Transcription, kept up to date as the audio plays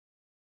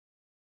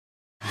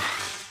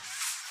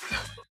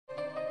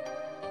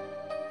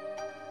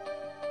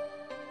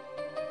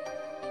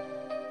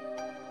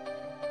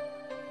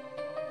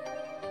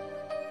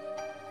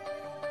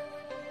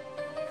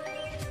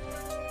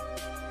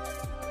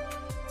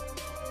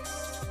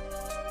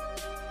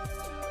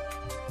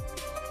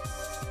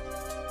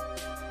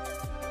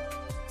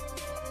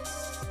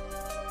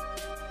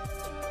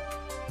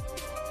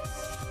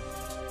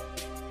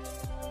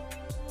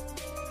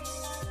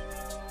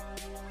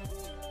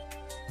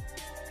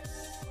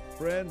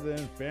friends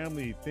and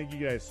family. Thank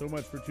you guys so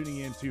much for tuning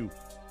in to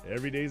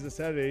Every Day's a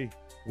Saturday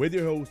with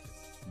your host,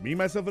 me,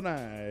 myself, and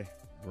I,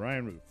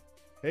 Brian Roof.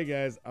 Hey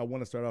guys, I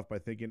want to start off by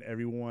thanking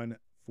everyone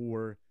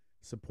for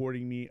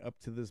supporting me up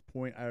to this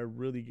point. I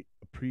really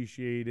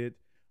appreciate it.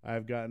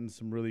 I've gotten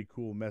some really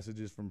cool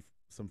messages from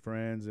some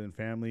friends and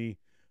family.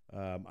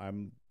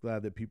 I'm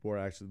glad that people are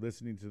actually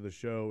listening to the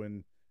show,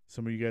 and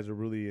some of you guys are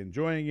really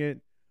enjoying it.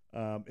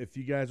 If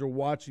you guys are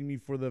watching me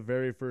for the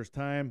very first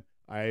time,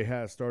 I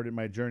have started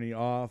my journey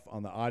off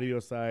on the audio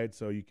side,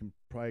 so you can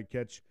probably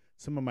catch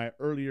some of my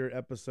earlier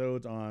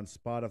episodes on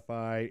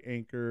Spotify,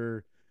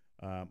 Anchor,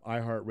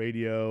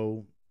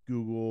 iHeartRadio,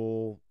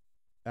 Google,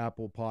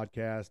 Apple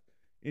Podcast,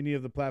 any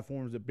of the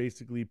platforms that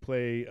basically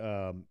play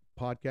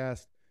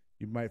podcasts.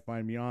 You might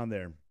find me on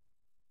there.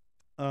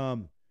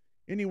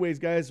 Anyways,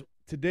 guys,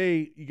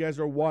 today you guys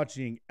are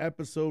watching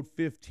episode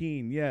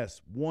 15.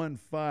 Yes,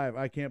 1-5.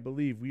 I can't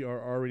believe we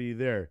are already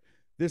there.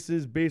 This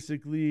is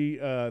basically,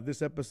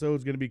 this episode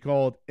is going to be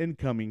called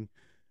Incoming.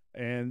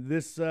 And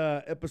this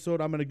episode,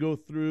 I'm going to go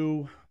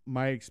through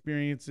my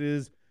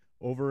experiences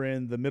over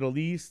in the Middle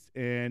East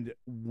and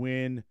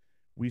when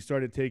we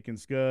started taking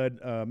Scud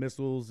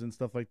missiles and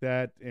stuff like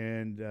that.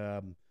 And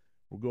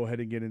we'll go ahead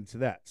and get into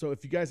that. So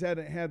if you guys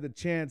hadn't had the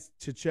chance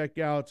to check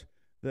out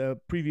the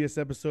previous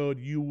episode,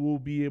 you will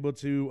be able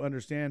to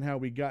understand how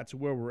we got to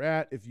where we're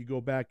at if you go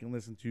back and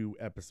listen to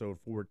episode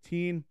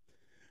 14.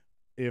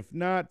 If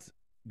not,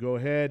 go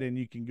ahead and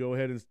you can go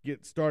ahead and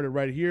get started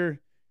right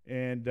here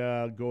and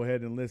go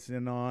ahead and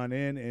listen on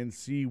in and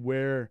see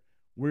where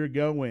we're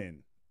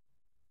going.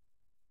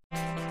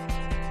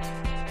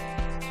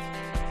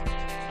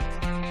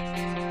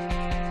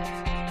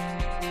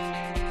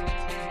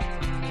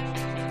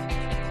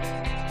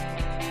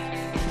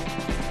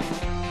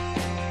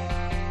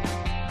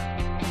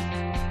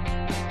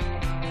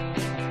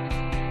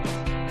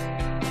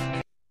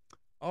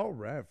 All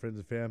right, friends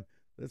and fam,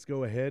 let's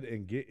go ahead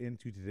and get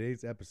into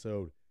today's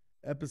episode.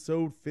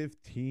 Episode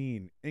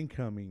 15,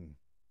 Incoming.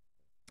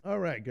 All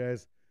right,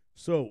 guys.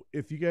 So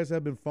if you guys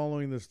have been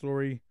following the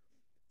story,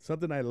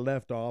 something I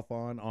left off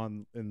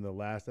on in the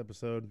last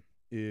episode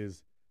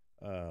is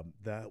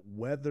that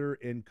weather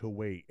in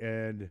Kuwait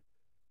and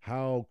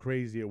how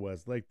crazy it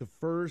was. Like the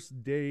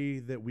first day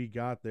that we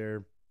got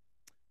there,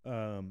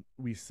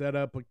 we set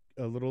up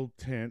a little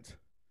tent.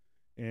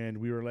 And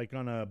we were like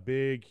on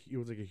it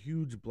was like a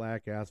huge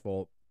black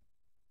asphalt.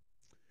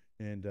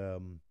 And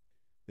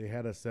they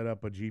had us set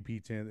up a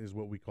GP tent is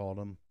what we called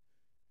them.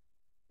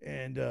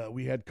 And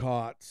we had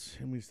cots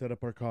and we set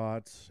up our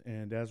cots.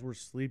 And as we're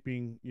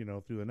sleeping,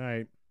 through the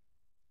night,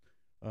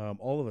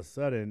 all of a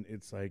sudden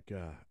it's like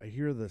I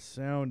hear the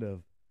sound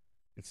of,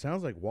 it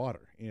sounds like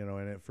water, and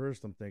at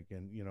first I'm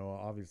thinking,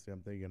 obviously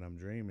I'm thinking I'm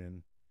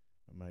dreaming.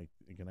 I'm like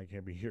thinking I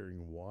can't be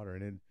hearing water.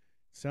 And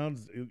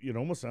it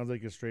almost sounds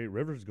like a straight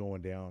river's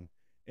going down.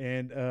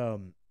 And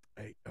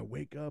I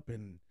wake up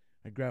and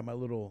I grab my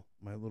little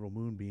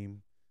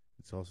moonbeam.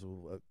 It's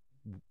also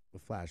a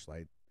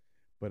flashlight,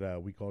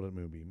 but we called it a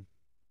moonbeam.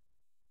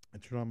 I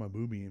turn on my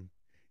moonbeam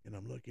and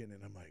I'm looking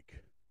and I'm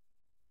like,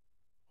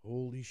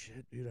 holy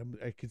shit, dude.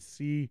 I could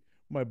see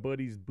my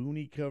buddy's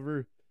boonie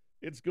cover.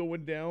 It's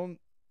going down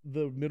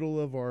the middle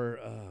of our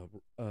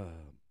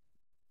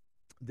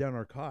down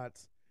our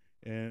cots.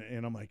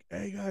 And I'm like,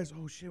 hey, guys,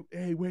 oh, shit,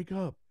 hey, wake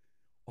up.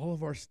 All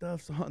of our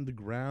stuff's on the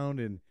ground,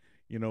 and,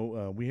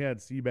 we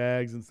had sea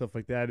bags and stuff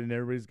like that, and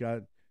everybody's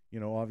got,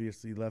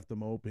 obviously left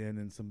them open,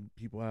 and some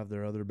people have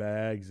their other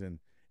bags, and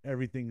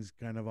everything's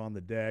kind of on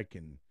the deck,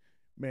 and,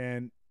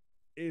 man,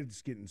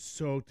 it's getting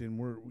soaked, and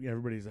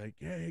everybody's like,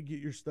 hey, get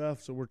your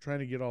stuff, so we're trying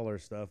to get all our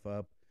stuff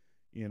up,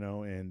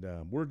 and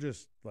we're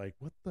just like,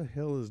 what the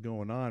hell is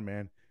going on,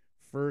 man?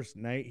 First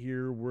night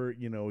here,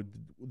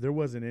 there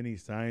wasn't any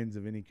signs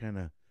of any kind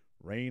of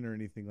rain or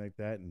anything like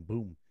that, and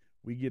boom,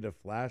 we get a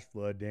flash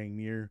flood dang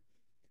near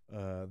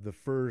the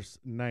first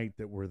night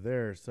that we're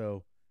there.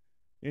 So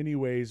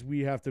anyways, we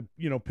have to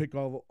pick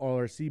all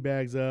our sea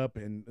bags up,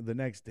 and the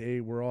next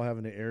day we're all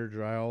having to air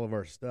dry all of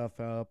our stuff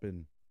up,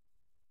 and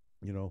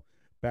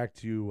back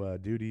to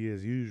duty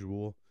as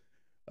usual.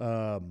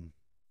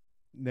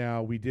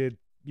 Now we did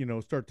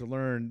start to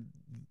learn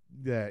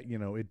that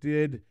it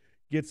did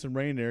get some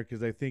rain there,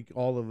 because I think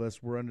all of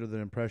us were under the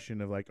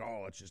impression of like,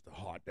 oh, it's just a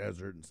hot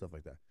desert and stuff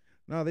like that.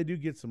 No, they do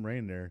get some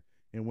rain there,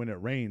 and when it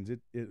rains, it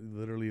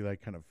literally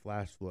like kind of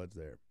flash floods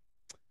there.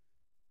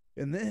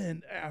 And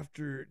then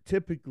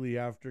typically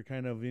after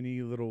kind of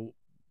any little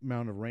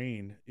amount of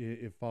rain,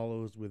 it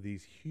follows with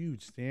these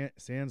huge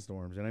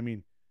sandstorms. And I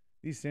mean,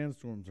 these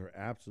sandstorms are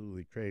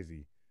absolutely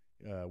crazy.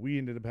 We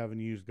ended up having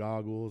to use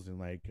goggles and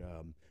like,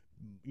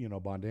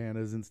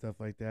 bandanas and stuff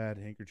like that,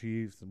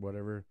 handkerchiefs and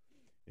whatever,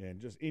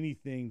 and just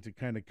anything to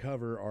kind of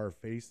cover our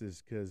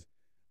faces, because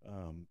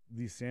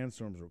these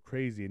sandstorms were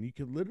crazy, and you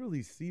could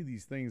literally see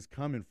these things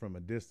coming from a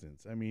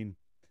distance. I mean,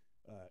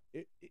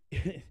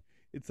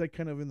 it's like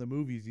kind of in the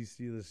movies, you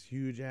see this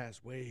huge ass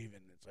wave,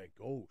 and it's like,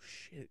 oh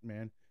shit,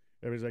 man.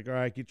 Everybody's like, all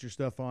right, get your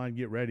stuff on,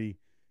 get ready.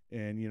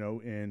 And,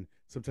 and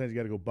sometimes you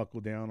got to go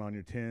buckle down on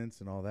your tents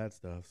and all that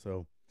stuff.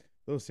 So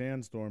those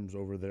sandstorms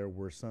over there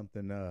were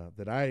something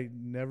that I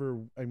never.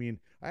 I mean,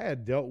 I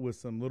had dealt with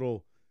some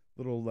little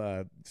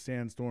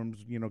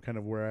sandstorms, kind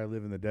of where I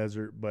live in the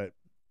desert, but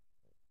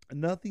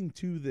nothing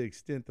to the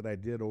extent that I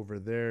did over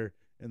there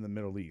in the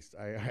Middle East.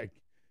 I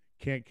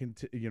can't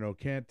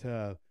can't.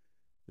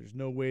 There's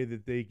no way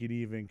that they could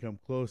even come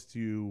close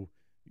to,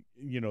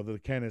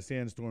 the kind of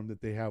sandstorm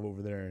that they have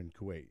over there in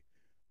Kuwait.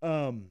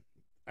 Um,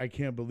 I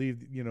can't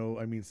believe,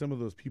 I mean, some of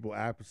those people,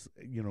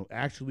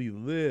 actually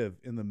live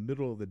in the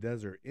middle of the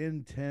desert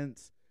in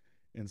tents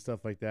and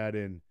stuff like that.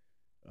 And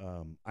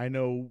I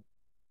know,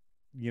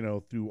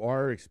 through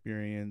our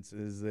experience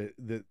is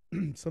that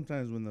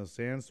sometimes when those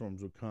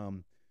sandstorms would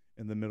come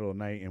in the middle of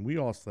the night, and we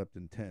all slept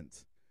in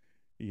tents,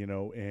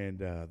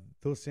 and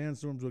those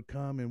sandstorms would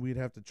come, and we'd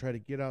have to try to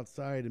get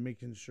outside and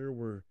making sure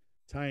we're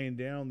tying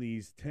down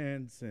these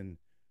tents, and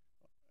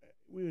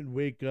we would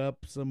wake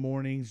up some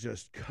mornings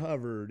just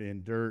covered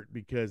in dirt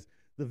because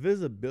the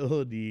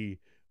visibility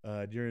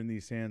during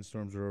these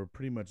sandstorms were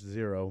pretty much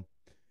zero,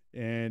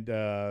 and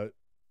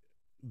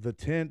the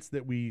tents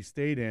that we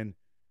stayed in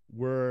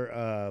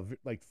were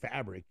like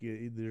fabric.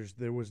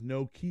 There was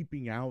no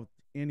keeping out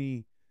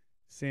any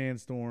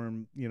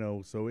sandstorm,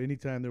 so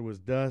anytime there was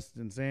dust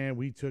and sand,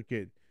 we took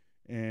it,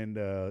 and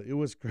it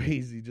was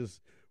crazy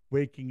just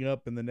waking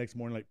up in the next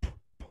morning, like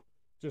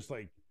just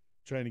like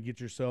trying to get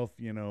yourself,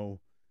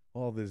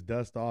 all this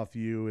dust off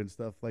you and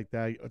stuff like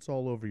that. It's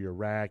all over your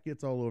rack,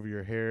 it's all over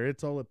your hair,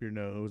 it's all up your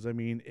nose. I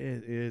mean,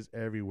 it is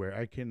everywhere.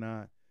 I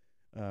cannot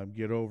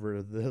get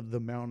over the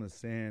amount of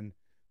sand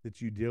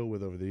that you deal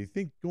with over there. You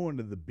think going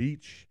to the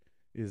beach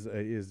is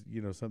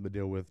something to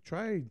deal with?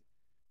 Try.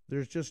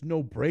 There's just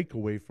no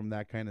breakaway from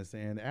that kind of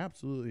sand.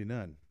 Absolutely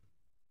none.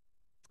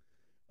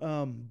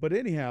 But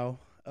anyhow,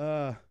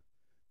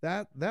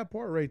 that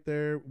part right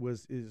there it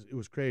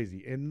was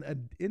crazy.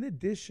 And in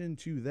addition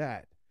to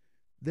that,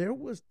 there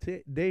was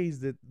days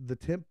that the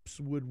temps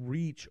would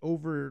reach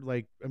over,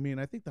 like, I mean,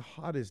 I think the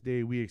hottest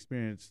day we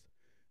experienced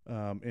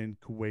in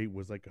Kuwait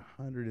was like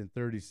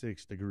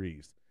 136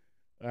 degrees.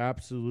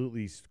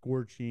 Absolutely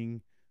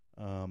scorching.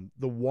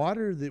 The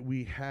water that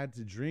we had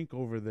to drink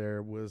over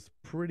there was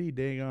pretty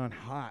dang on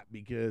hot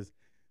because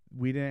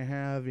we didn't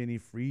have any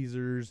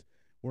freezers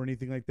or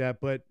anything like that.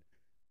 But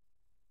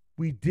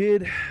we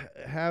did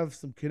have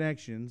some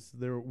connections.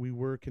 We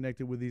were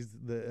connected with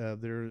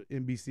their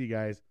NBC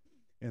guys,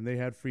 and they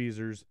had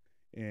freezers,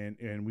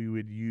 and we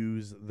would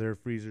use their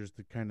freezers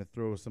to kind of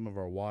throw some of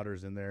our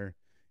waters in there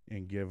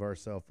and give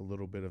ourselves a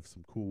little bit of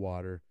some cool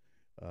water.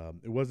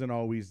 It wasn't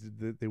always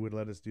that they would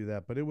let us do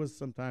that, but it was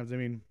sometimes. I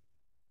mean,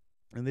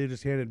 and they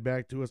just handed it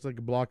back to us like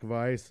a block of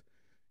ice,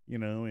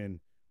 and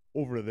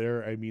over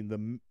there, I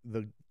mean,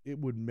 it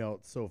would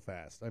melt so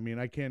fast. I mean,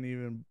 I can't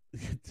even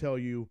tell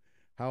you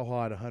how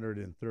hot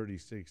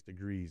 136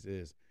 degrees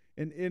is.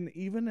 And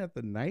even at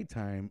the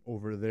nighttime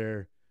over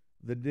there,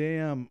 the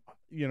damn,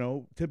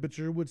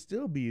 temperature would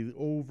still be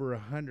over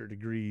 100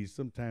 degrees,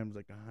 sometimes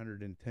like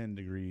 110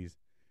 degrees.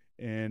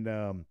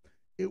 And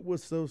it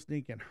was so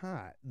stinking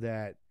hot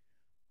that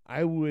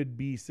I would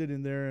be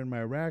sitting there in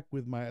my rack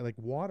with my like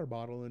water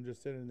bottle and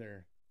just sitting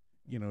there,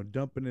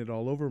 dumping it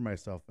all over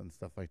myself and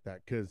stuff like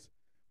that. Cause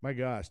my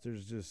gosh,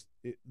 there's just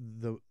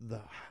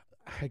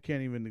I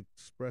can't even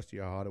express to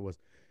you how hot it was.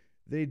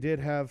 They did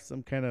have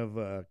some kind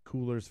of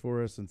coolers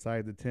for us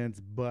inside the tents,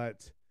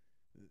 but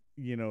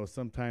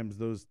sometimes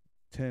those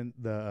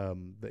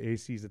the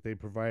ACs that they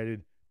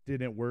provided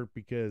didn't work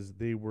because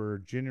they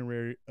were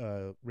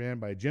ran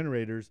by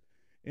generators,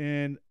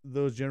 and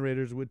those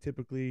generators would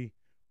typically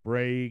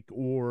break,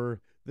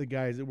 or the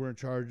guys that were in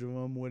charge of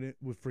them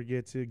would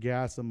forget to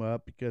gas them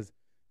up because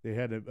they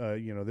had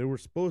to they were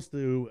supposed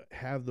to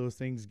have those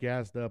things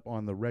gassed up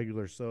on the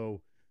regular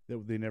so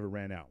that they never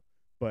ran out.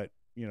 But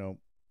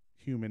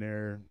human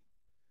error,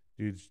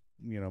 dudes,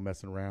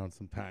 messing around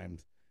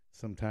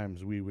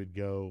sometimes we would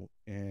go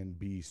and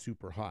be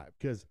super hot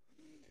because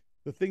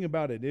the thing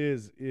about it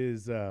is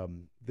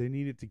they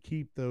needed to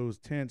keep those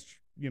tents,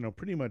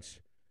 pretty much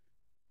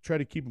try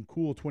to keep them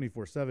cool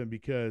 24/7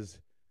 because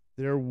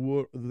there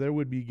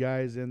would be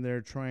guys in there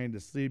trying to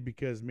sleep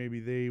because maybe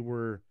they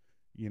were,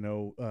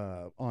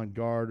 on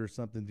guard or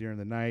something during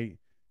the night.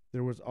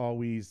 There was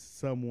always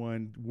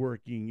someone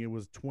working. It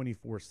was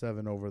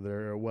 24/7 over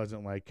there. It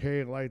wasn't like,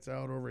 hey, lights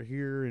out over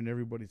here and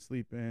everybody's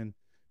sleeping.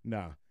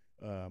 Nah.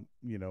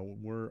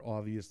 We're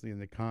obviously in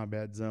the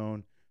combat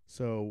zone,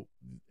 so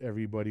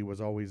everybody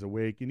was always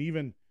awake. And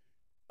even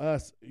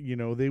us,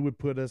 they would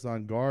put us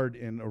on guard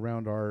in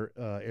around our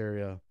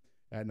area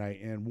at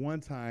night. And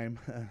one time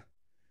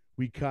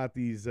we caught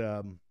these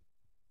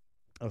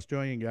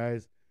Australian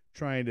guys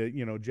trying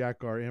to,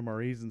 jack our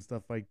MREs and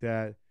stuff like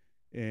that.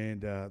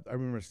 And I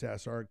remember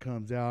Stat Sark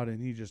comes out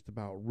and he just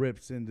about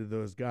rips into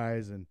those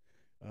guys and,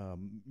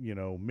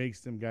 makes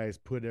them guys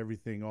put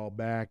everything all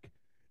back.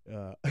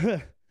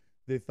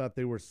 They thought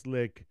they were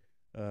slick.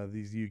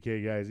 These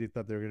UK guys, they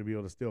thought they were going to be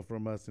able to steal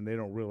from us, and they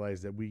don't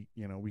realize that we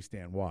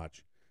stand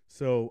watch.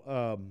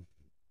 So,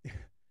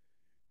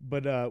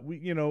 but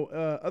we,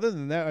 other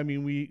than that, I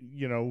mean,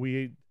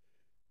 we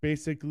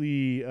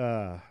basically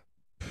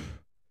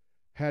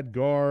had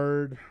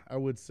guard, I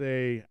would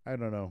say, I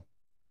don't know,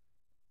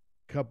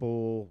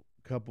 couple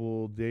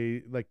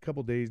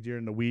days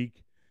during the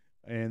week,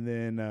 and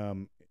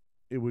then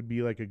it would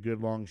be like a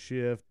good long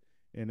shift,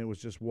 and it was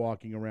just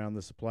walking around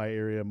the supply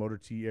area, motor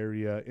T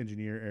area,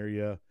 engineer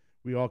area.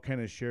 We all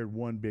kind of shared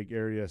one big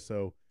area,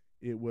 so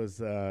it was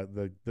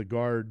the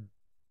guard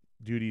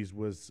duties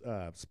was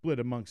split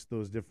amongst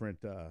those different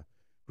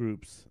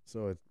groups.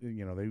 So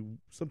they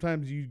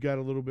sometimes you got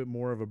a little bit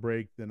more of a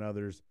break than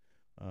others.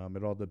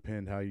 It all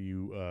depends how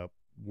you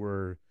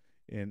were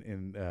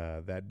in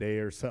that day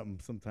or something.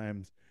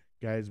 Sometimes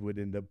guys would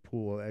end up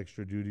pull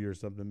extra duty or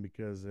something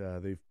because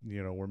they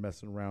were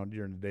messing around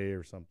during the day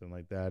or something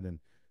like that, and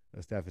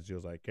the staff is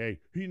just like, hey,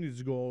 he needs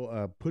to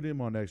go put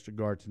him on extra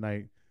guard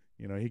tonight.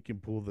 He can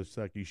pull the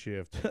sucky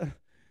shift.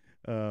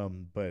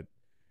 But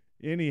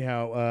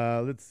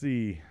anyhow, let's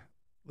see.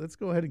 Let's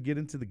go ahead and get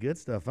into the good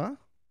stuff, huh?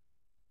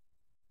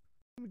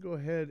 I'm going to go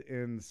ahead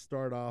and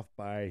start off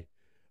by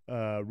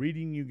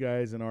reading you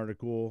guys an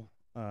article.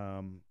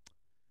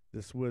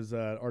 This was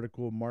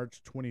article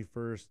March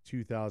 21st,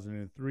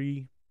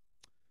 2003.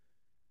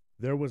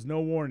 There was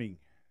no warning,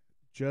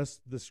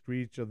 just the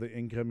screech of the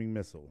incoming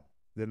missile,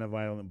 then a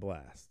violent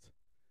blast.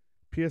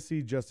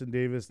 PSC Justin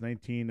Davis,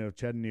 19, of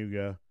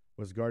Chattanooga,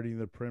 was guarding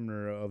the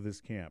perimeter of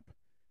this camp,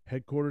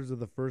 headquarters of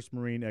the 1st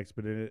Marine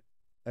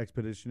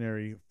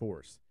Expeditionary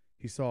Force.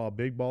 He saw a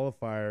big ball of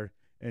fire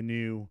and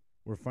knew,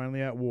 we're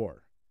finally at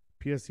war.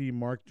 PSC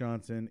Mark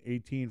Johnson,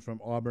 18, from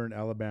Auburn,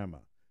 Alabama,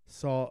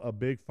 saw a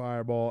big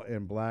fireball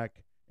and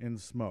black and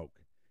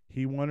smoke.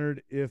 He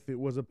wondered if it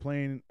was a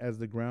plane as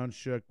the ground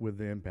shook with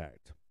the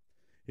impact.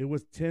 It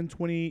was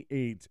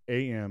 10:28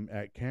 a.m.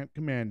 at Camp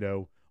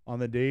Commando on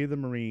the day the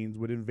Marines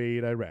would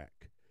invade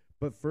Iraq.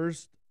 But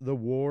first, the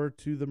war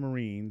to the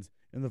Marines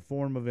in the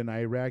form of an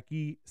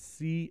Iraqi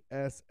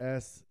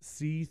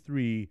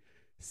CSSC-3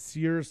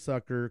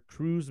 Seersucker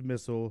cruise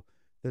missile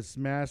that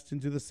smashed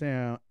into the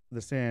sand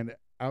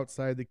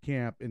outside the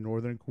camp in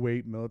northern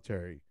Kuwait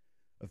military,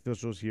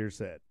 officials here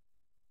said.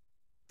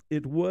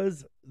 It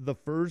was the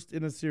first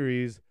in a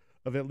series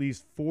of at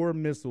least 4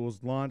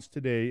 missiles launched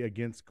today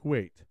against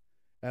Kuwait,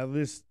 at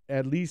least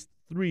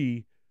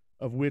 3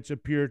 of which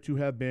appear to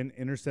have been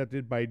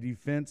intercepted by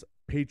Defense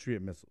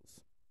Patriot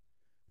missiles.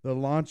 The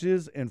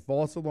launches and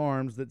false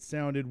alarms that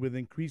sounded with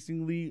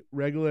increasingly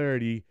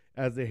regularity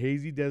as the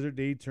hazy desert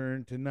day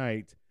turned to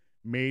night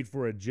made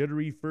for a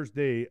jittery first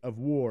day of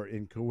war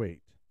in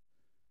Kuwait.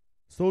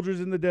 Soldiers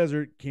in the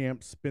desert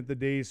camp spent the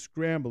days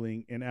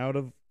scrambling in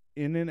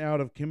and out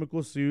of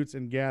chemical suits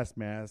and gas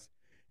masks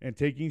and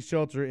taking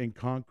shelter in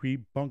concrete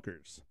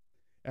bunkers.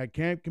 At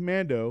Camp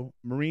Commando,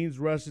 Marines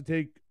rushed to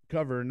take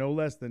cover no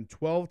less than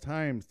 12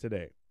 times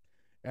today.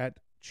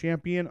 At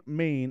Champion,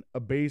 Maine, a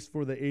base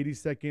for the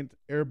 82nd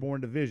Airborne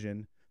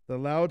Division, the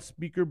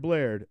loudspeaker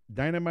blared,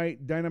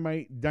 "Dynamite,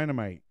 dynamite,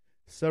 dynamite,"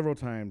 several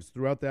times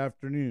throughout the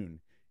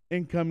afternoon.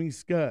 Incoming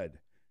Scud.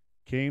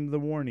 Came the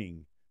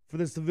warning. For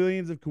the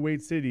civilians of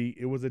Kuwait City,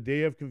 it was a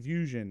day of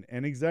confusion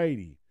and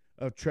anxiety,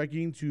 of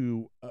trekking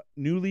to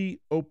newly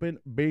opened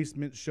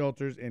basement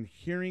shelters and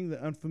hearing the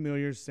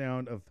unfamiliar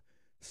sound of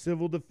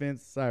civil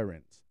defense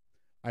sirens.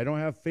 I don't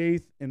have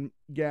faith in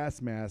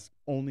gas masks,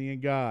 only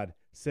in God,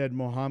 said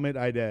Mohammed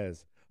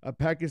Aidez, a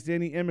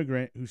Pakistani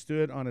immigrant who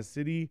stood on a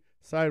city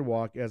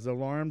sidewalk as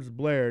alarms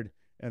blared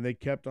and they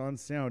kept on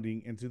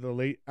sounding into the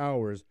late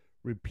hours,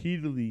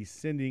 repeatedly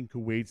sending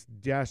Kuwait's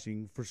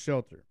dashing for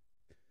shelter.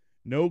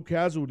 No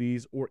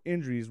casualties or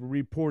injuries were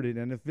reported,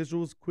 and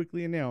officials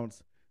quickly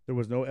announced there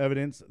was no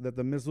evidence that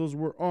the missiles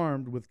were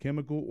armed with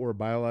chemical or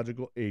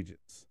biological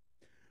agents.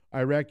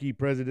 Iraqi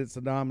President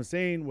Saddam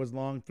Hussein was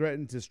long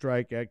threatened to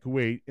strike at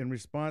Kuwait in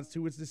response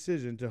to its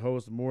decision to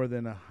host more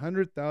than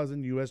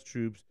 100,000 U.S.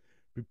 troops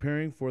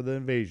preparing for the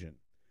invasion.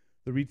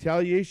 The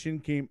retaliation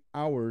came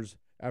hours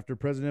after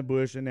President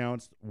Bush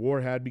announced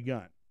war had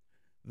begun.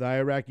 The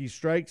Iraqi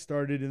strike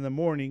started in the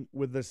morning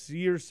with the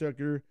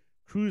Seersucker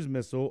cruise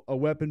missile, a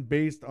weapon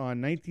based on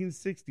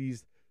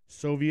 1960s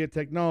Soviet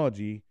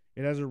technology.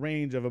 It has a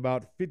range of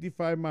about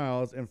 55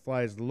 miles and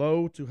flies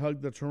low to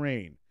hug the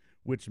terrain,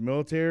 which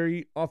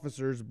military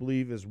officers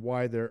believe is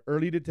why their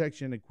early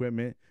detection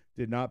equipment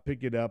did not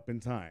pick it up in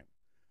time.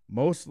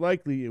 Most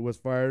likely it was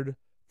fired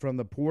from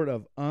the port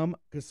of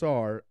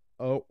Qasr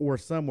or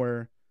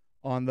somewhere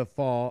on the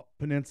Fa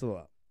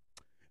Peninsula.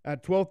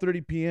 At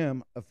 12:30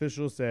 p.m.,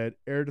 officials said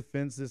air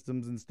defense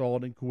systems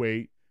installed in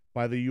Kuwait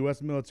by the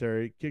U.S.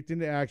 military kicked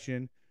into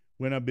action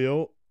when a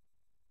Bill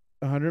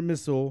 100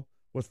 missile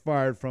was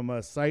fired from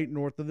a site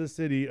north of the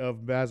city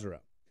of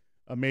Basra,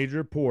 a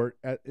major port,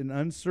 at an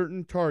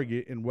uncertain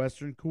target in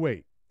western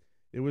Kuwait.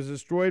 It was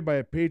destroyed by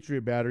a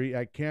Patriot battery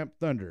at Camp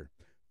Thunder,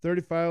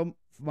 35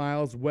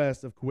 miles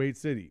west of Kuwait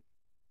City.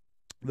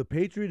 The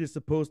Patriot is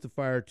supposed to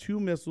fire 2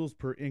 missiles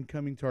per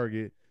incoming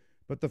target,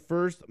 but the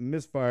first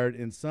misfired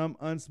in some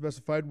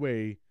unspecified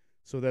way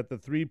so that the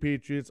 3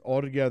 Patriots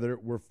altogether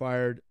were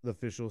fired, the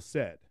officials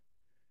said.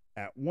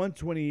 At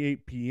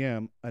 1:28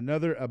 p.m.,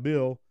 another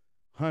Abil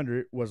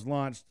 100 was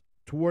launched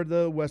toward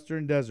the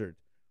western desert,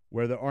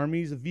 where the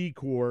Army's V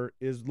Corps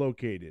is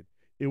located.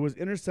 It was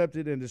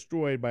intercepted and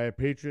destroyed by a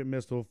Patriot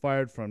missile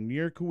fired from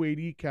near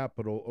Kuwaiti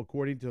capital,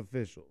 according to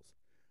officials.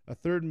 A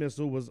third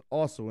missile was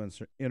also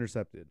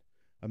intercepted.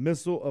 A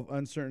missile of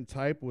uncertain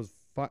type was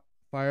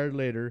fired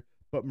later,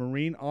 but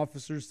Marine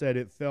officers said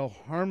it fell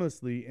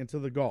harmlessly into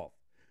the Gulf.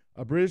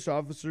 A British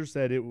officer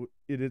said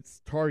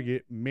its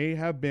target may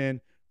have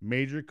been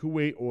major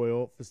Kuwait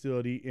oil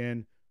facility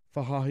in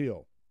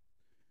Fahahil.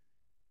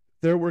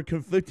 There were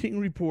conflicting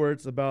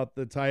reports about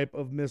the type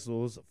of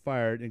missiles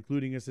fired,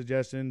 including a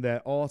suggestion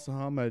that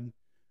Al-Samad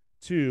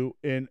 2,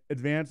 an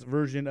advanced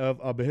version of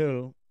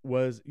Abil,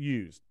 was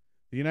used.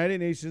 The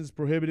United Nations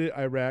prohibited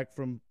Iraq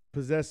from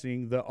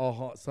possessing the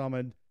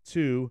Al-Samad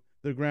 2,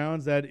 the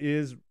grounds that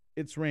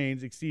its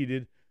range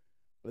exceeded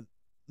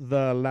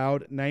the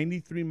allowed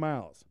 93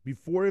 miles.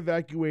 Before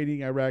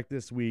evacuating Iraq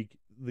this week,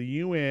 the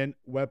UN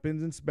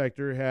weapons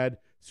inspector had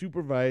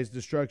supervised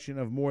destruction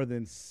of more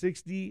than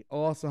 60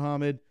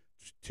 Al-Samad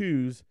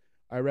 2s.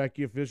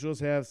 Iraqi officials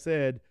have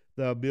said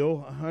the Abil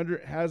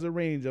 100 has a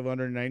range of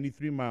under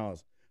 93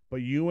 miles,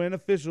 but UN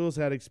officials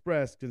had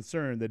expressed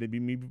concern that it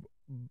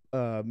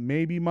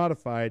may be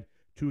modified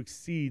to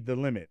exceed the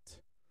limit.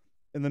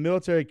 In the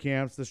military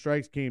camps, the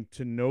strikes came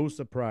to no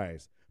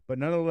surprise, but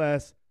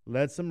nonetheless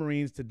led some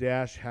Marines to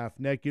dash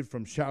half-naked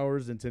from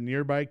showers into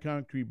nearby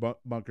concrete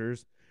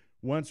bunkers.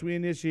 Once we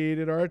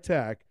initiated our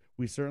attack,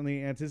 we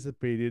certainly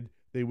anticipated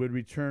they would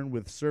return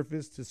with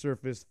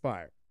surface-to-surface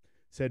fire,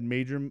 said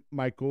Major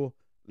Michael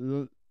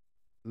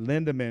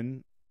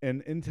Lindemann,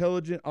 an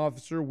intelligence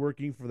officer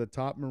working for the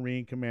top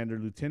Marine commander,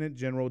 Lieutenant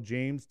General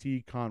James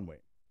T. Conway.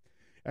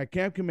 At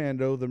Camp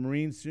Commando, the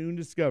Marines soon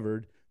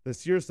discovered the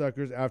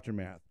seersucker's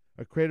aftermath,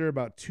 a crater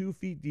about 2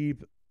 feet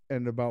deep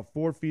and about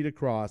 4 feet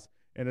across,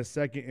 and a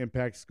second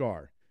impact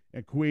scar.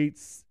 In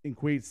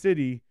Kuwait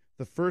City,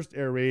 the first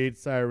air raid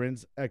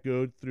sirens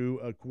echoed through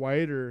a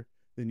quieter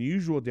than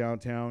usual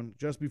downtown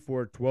just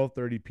before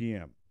 12:30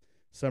 p.m.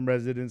 Some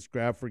residents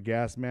grabbed for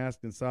gas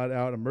masks and sought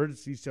out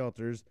emergency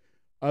shelters.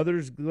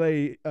 Others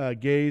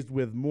gazed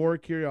with more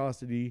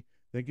curiosity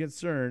than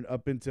concern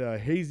up into a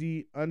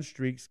hazy,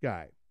 unstreaked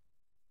sky.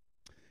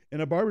 In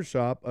a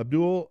barbershop,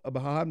 Abdul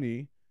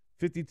Abahamni,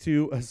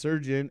 52, a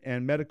surgeon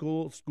and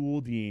medical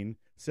school dean,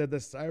 said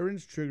the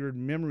sirens triggered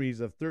memories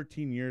of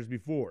 13 years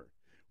before,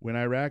 when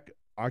Iraq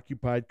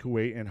occupied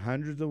Kuwait and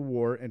hundreds of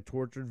war and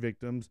tortured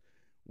victims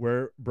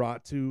were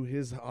brought to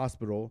his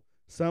hospital,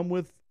 some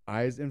with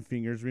eyes and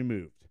fingers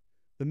removed.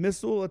 The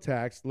missile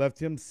attacks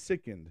left him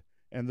sickened,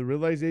 and the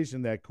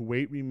realization that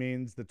Kuwait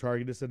remains the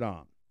target of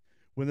Saddam.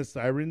 When the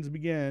sirens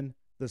began,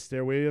 the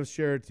stairway of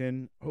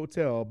Sheraton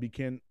Hotel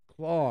became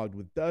clogged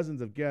with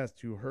dozens of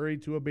guests who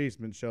hurried to a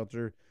basement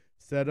shelter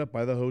set up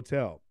by the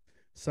hotel.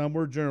 Some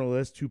were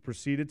journalists who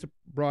proceeded to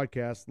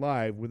broadcast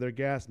live with their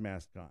gas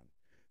masks on.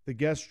 The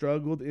guests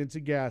struggled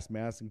into gas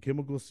masks and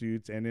chemical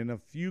suits, and in a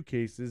few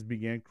cases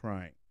began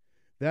crying.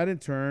 That in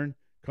turn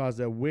caused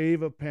a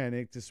wave of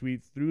panic to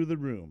sweep through the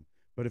room,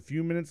 but a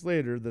few minutes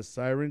later the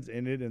sirens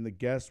ended and the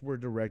guests were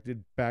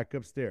directed back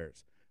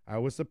upstairs. I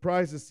was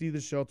surprised to see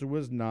the shelter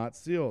was not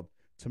sealed,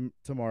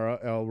 Tamara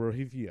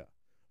El-Rahifia,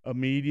 a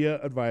media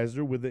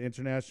advisor with the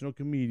International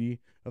Committee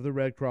of the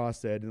Red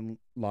Cross, said in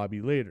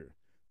lobby later.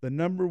 The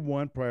number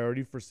one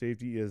priority for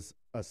safety is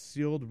a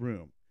sealed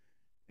room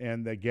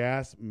and the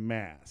gas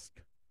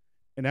mask.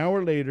 An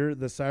hour later,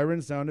 the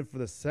siren sounded for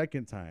the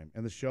second time,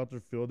 and the shelter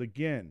filled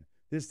again.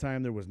 This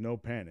time there was no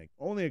panic,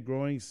 only a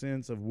growing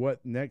sense of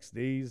what next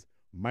days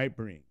might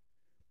bring.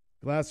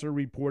 Glasser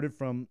reported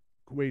from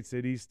Kuwait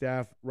City.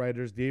 Staff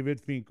writers David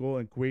Finkel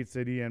in Kuwait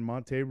City and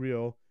Monte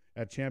Real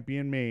at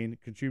Champion, Maine,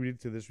 contributed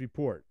to this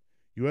report.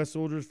 U.S.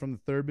 soldiers from the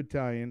 3rd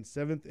Battalion,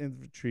 7th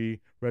Infantry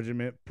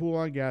Regiment, pulled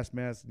on gas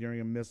masks during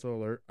a missile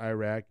alert.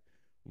 Iraq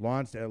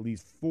launched at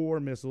least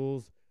 4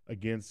 missiles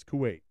against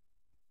Kuwait.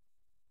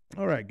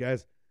 All right,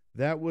 guys,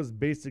 that was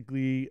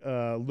basically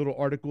a little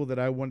article that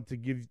I wanted to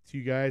give to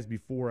you guys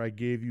before I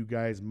gave you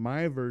guys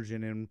my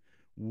version and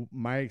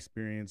my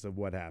experience of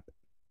what happened.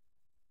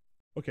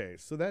 Okay,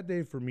 so that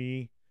day for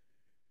me,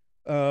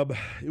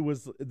 it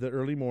was the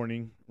early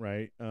morning,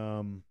 right?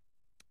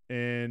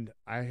 And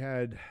I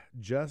had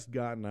just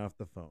gotten off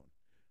the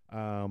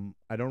phone.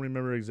 I don't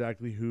remember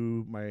exactly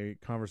who my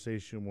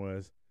conversation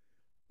was,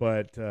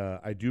 but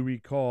I do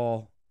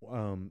recall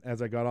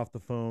as I got off the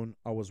phone,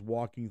 I was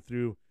walking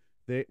through.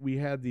 We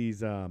had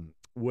these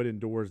wooden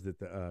doors that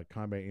the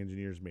combat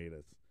engineers made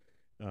us.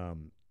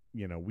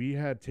 We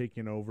had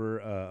taken over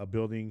a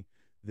building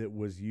that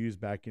was used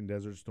back in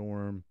Desert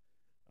Storm.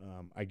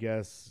 I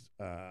guess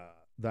the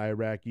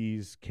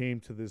Iraqis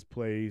came to this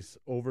place,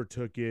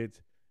 overtook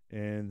it,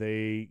 and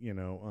they,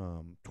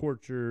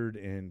 tortured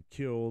and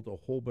killed a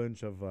whole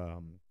bunch of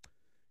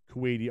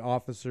Kuwaiti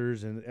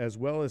officers, and as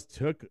well as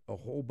took a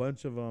whole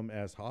bunch of them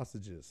as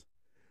hostages.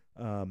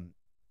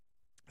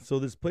 So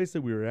this place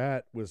that we were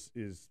at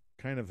is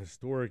kind of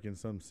historic in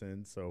some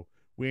sense. So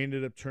we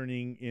ended up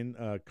turning in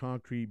a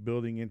concrete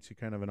building into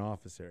kind of an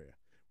office area.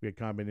 We had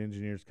combat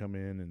engineers come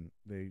in and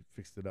they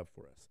fixed it up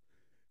for us.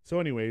 So,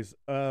 anyways,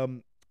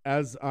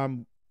 as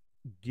I'm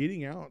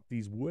getting out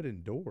these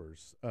wooden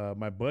doors,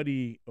 my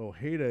buddy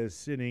Ojeda is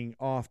sitting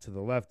off to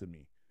the left of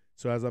me.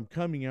 So as I'm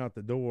coming out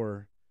the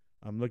door,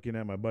 I'm looking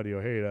at my buddy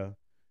Ojeda,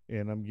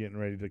 and I'm getting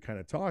ready to kind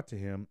of talk to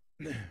him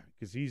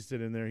because he's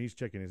sitting there, he's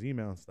checking his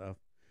email and stuff.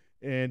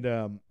 And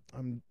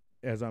I'm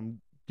as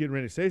I'm getting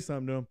ready to say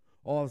something to him,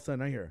 all of a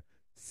sudden I hear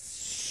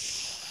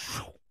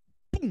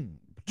boom,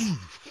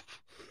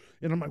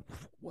 and I'm like,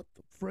 what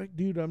the frick,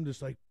 dude? I'm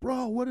just like,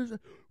 bro, what is it?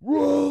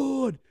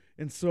 Run!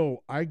 And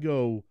so I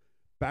go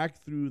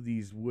back through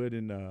these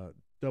wooden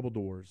double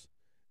doors.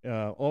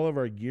 All of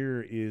our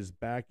gear is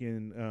back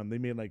in. They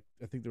made like,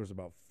 I think there was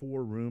about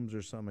 4 rooms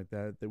or something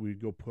like that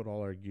we'd go put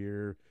all our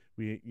gear.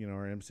 We,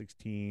 our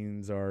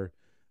M16s, our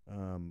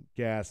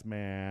gas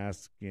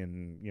mask,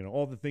 and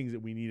all the things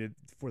that we needed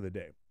for the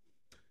day.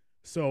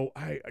 So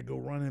I go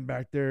running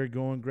back there,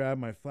 go and grab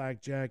my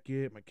flak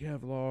jacket, my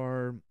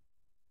Kevlar,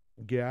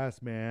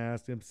 gas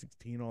mask,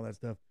 M16, all that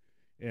stuff,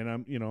 and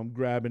I'm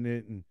grabbing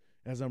it, and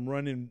as I'm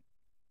running,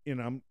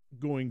 and I'm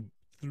going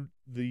through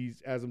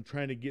these, as I'm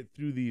trying to get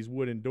through these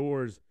wooden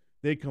doors,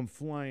 they come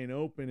flying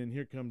open, and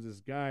here comes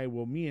this guy.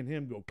 Well, me and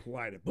him go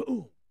colliding.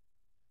 Boom.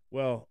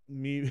 Well,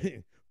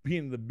 me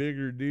being the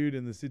bigger dude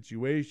in the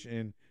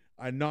situation,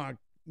 I knocked,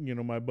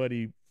 my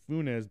buddy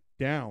Funes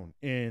down,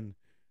 and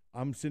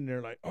I'm sitting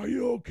there like, "Are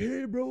you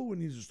okay, bro?"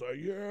 And he's just like,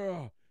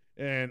 "Yeah."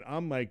 And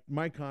I'm like,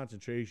 my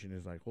concentration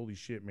is like, holy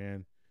shit,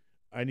 man.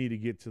 I need to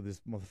get to this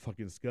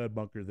motherfucking scud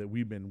bunker that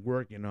we've been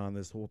working on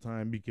this whole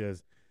time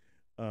because,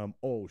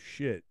 oh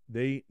shit,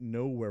 they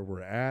know where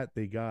we're at.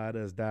 They got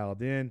us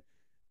dialed in.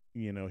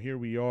 Here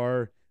we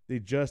are. They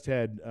just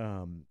had,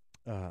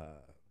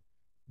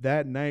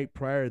 that night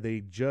prior,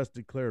 they just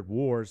declared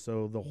war.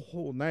 So the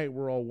whole night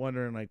we're all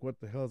wondering, like, what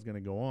the hell is going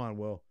to go on?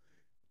 Well,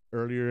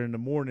 earlier in the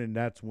morning,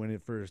 that's when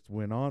it first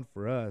went on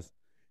for us.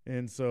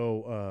 And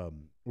so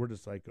we're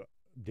just like,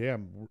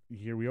 damn,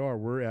 here we are.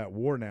 We're at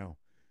war now.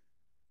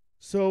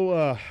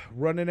 So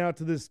running out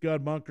to this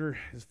scud bunker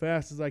as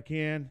fast as I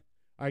can.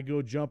 I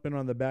go jumping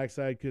on the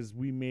backside because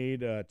we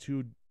made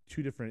two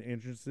different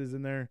entrances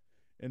in there.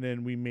 And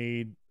then we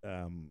made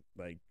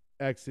like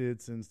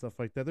exits and stuff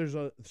like that. There's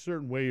a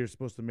certain way you're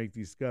supposed to make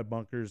these scud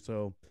bunkers.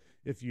 So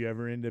if you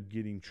ever end up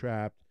getting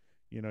trapped,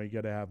 you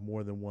got to have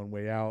more than one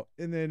way out.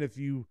 And then if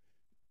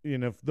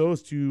if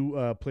those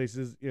two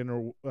places in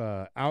or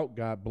out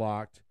got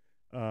blocked,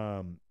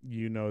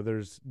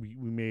 there's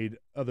we made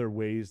other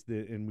ways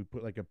that, and we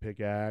put like a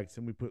pickaxe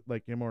and we put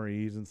like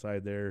MREs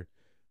inside there.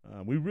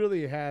 We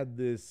really had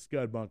this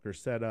scud bunker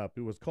set up.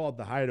 It was called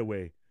the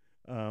Hideaway.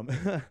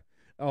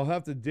 I'll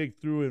have to dig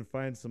through and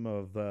find some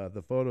of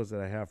the photos that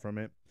I have from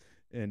it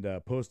and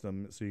post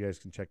them so you guys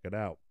can check it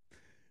out.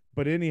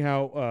 But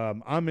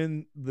anyhow, I'm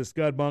in the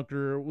scud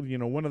bunker.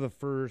 One of the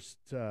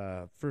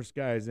first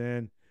guys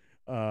in.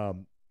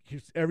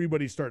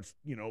 Everybody starts,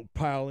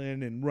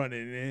 piling and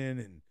running in,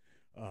 and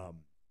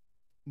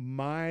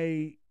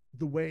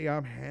the way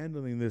I'm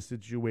handling this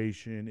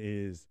situation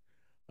is,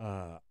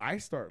 I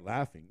start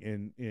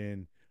laughing,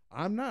 and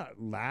I'm not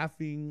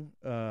laughing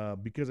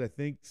because I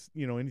think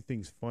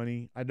anything's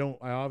funny. I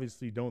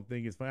obviously don't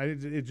think it's funny.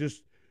 It's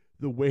just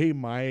the way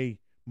my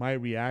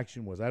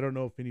reaction was. I don't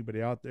know if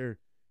anybody out there,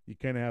 you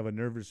kind of have a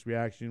nervous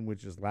reaction,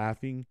 which is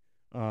laughing.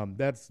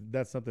 That's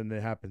something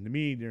that happened to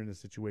me during the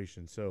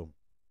situation. So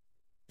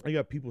I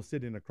got people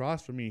sitting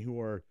across from me who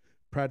are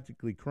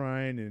practically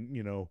crying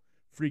and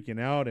freaking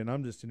out, and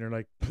I'm just sitting there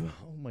like,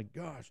 oh my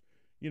gosh,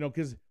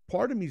 because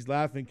part of me's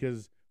laughing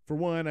because, for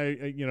one,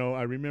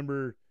 I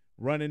remember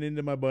running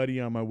into my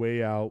buddy on my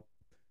way out.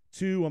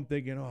 2, I'm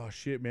thinking, oh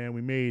shit, man,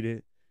 we made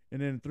it.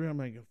 And then 3, I'm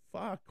like,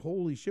 fuck,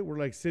 holy shit, we're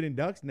like sitting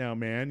ducks now,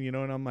 man. And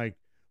I'm like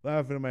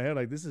laughing in my head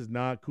like, this is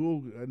not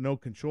cool. No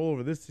control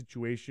over this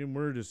situation.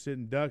 We're just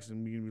sitting ducks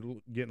and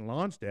we getting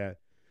launched at.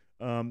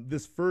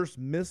 This first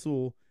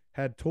missile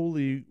had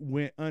totally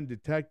went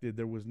undetected.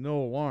 There was no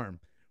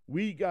alarm.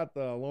 We got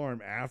the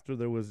alarm after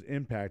there was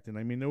impact, and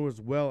I mean, it was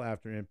well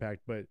after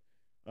impact, but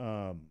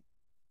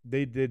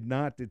they did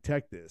not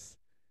detect this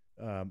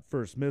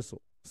first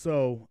missile.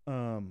 So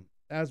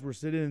as we're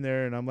sitting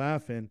there and I'm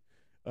laughing,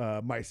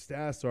 my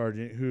staff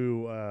sergeant,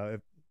 who I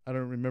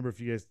don't remember if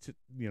you guys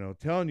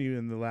telling you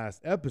in the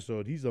last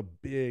episode, he's a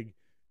big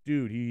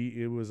dude.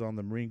 It was on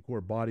the Marine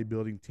Corps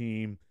bodybuilding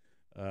team,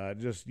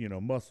 just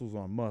muscles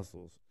on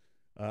muscles.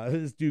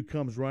 This dude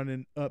comes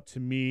running up to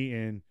me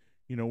and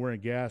wearing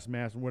a gas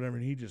mask and whatever,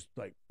 and he just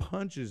like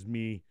punches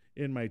me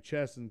in my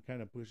chest and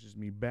kind of pushes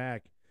me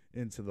back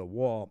into the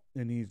wall,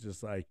 and he's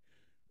just like,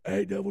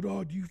 "Hey, Devil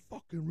Dog, do you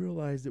fucking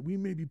realize that we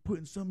may be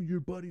putting some of your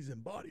buddies in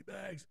body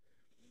bags?"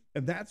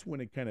 And that's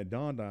when it kind of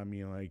dawned on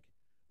me, like,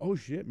 oh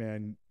shit,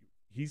 man,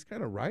 he's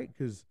kind of right,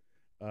 because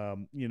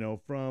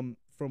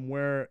from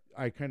where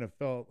I kind of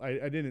felt,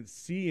 I didn't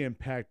see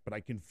impact, but I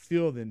can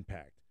feel the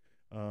impact.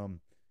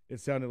 It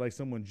sounded like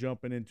someone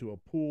jumping into a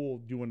pool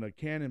doing a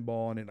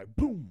cannonball, and then like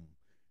boom,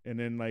 and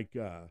then like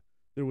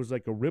there was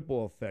like a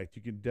ripple effect.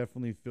 You can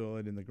definitely feel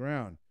it in the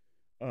ground.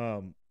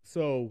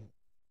 So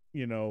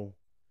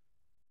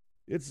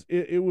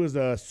it was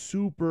a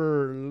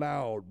super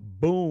loud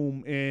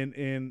boom,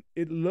 and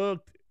it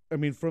looked. I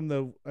mean, from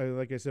the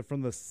like I said,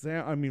 from the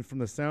sound. I mean, from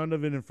the sound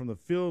of it and from the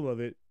feel of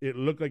it, it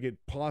looked like it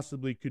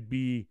possibly could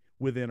be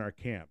within our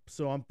camp.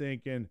 So I'm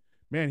thinking,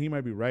 man, he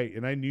might be right.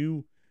 And I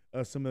knew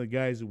some of the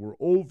guys that were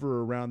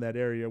over around that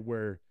area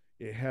where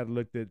it had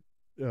looked at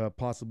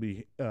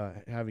possibly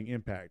having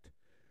impact.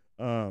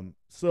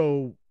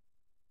 So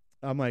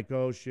I'm like,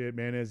 oh shit,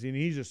 man. And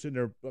he's just sitting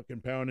there fucking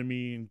pounding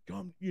me and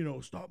come,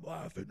 stop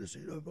laughing to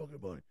see that fucking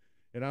funny.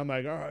 And I'm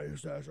like, all right,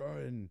 that's all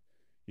right. And,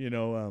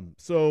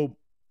 so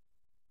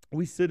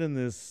we sit in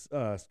this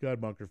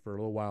scud bunker for a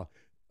little while.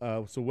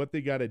 So what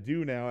they got to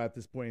do now at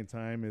this point in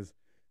time is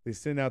they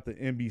send out the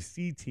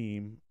NBC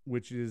team,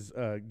 which is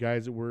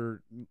guys that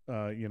were,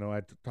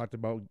 I talked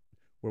about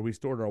where we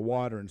stored our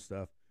water and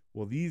stuff.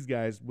 Well, these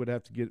guys would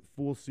have to get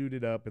full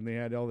suited up, and they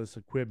had all this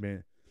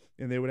equipment,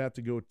 and they would have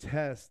to go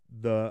test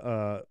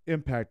the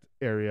impact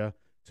area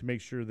to make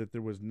sure that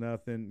there was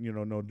nothing,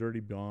 no dirty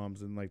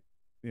bombs, and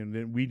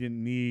then we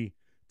didn't need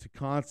to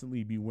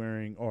constantly be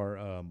wearing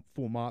our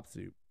full mop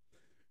suit.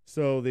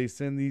 So they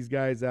send these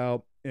guys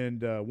out,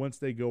 and once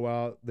they go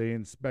out, they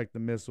inspect the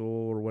missile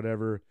or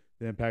whatever,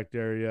 the impact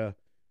area.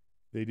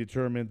 They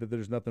determine that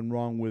there's nothing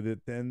wrong with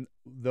it. Then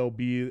there'll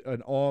be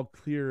an all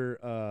clear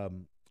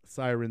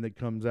siren that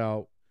comes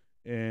out,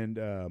 and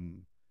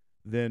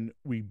then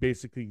we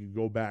basically can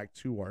go back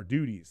to our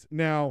duties.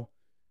 Now,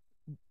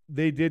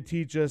 they did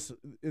teach us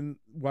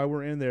while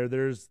we're in there,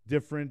 there's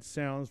different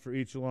sounds for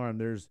each alarm.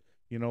 There's,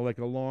 like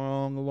a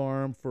long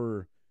alarm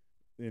for,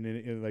 and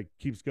it like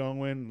keeps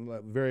going,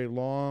 like very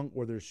long,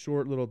 or there's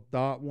short little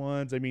dot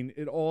ones. I mean,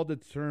 it all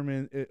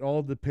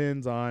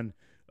depends on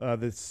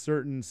the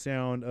certain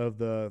sound of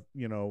the,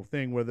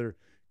 thing, whether,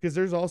 because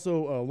there's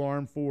also an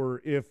alarm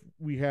for if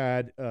we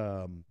had,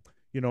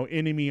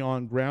 enemy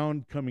on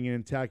ground coming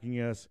in attacking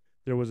us,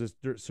 there was a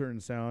certain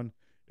sound.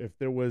 If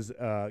there was,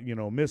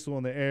 missile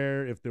in the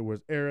air, if there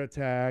was air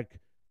attack,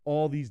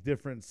 all these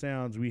different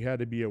sounds we had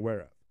to be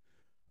aware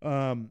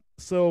of.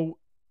 So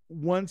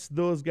once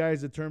those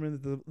guys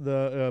determined that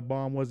the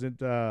bomb wasn't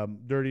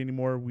dirty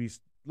anymore,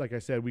 like I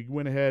said, we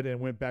went ahead and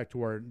went back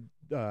to our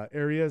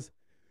areas,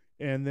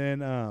 and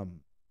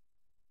then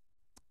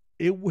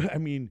it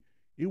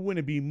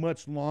wouldn't be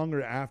much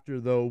longer after,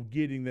 though,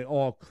 getting the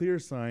all clear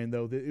sign,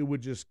 though, that it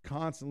would just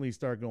constantly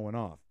start going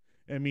off.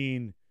 I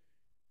mean,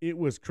 it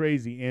was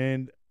crazy.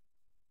 And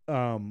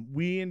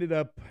they ended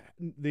up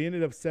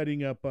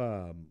setting up,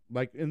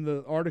 like in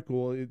the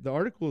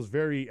article is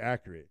very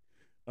accurate.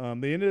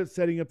 They ended up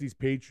setting up these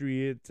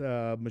Patriot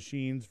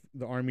machines,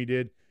 the Army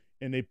did,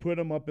 and they put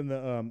them up in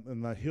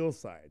the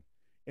hillside.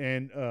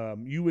 And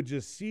you would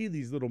just see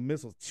these little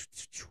missiles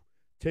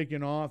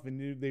taking off,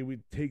 and they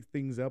would take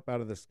things up out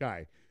of the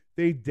sky.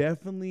 They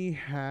definitely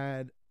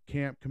had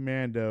Camp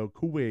Commando,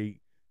 Kuwait,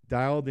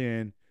 dialed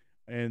in,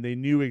 and they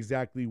knew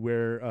exactly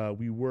where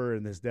we were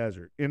in this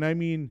desert. And I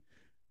mean,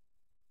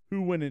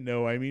 who wouldn't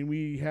know? I mean,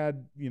 we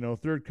had,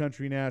 third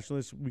country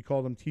nationalists, we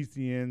called them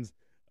TCNs,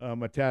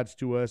 attached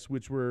to us,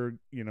 which were,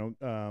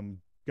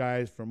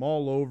 guys from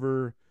all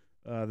over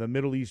the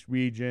Middle East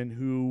region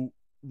who,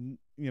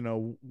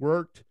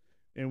 worked,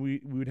 and we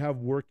would have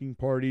working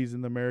parties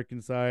in the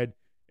American side,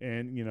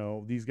 and,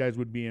 these guys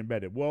would be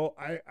embedded. Well,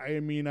 I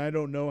mean, I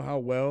don't know how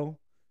well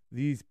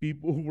these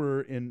people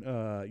were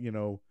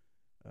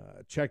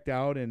checked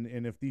out,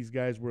 and if these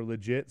guys were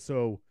legit.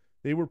 So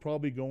they were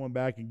probably going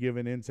back and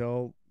giving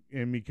intel,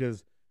 and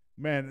because,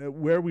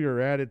 man, where we were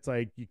at, it's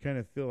like you kind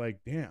of feel like,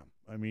 damn,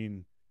 I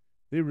mean,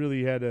 they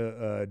really had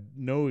to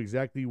know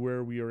exactly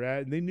where we were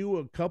at, and they knew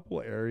a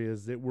couple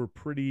areas that were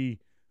pretty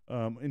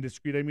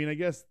indiscreet. I mean, I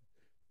guess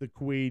the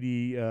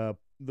Kuwaiti,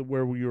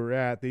 where we were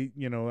at, they,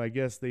 I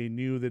guess they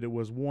knew that it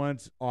was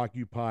once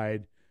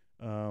occupied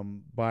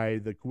by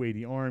the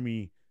Kuwaiti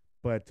army,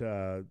 but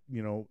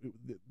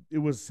it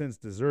was since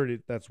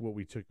deserted. That's what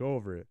we took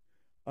over it.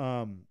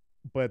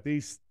 But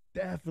they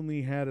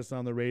definitely had us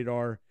on the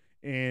radar,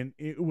 and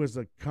it was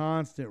a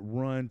constant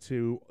run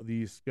to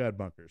these scud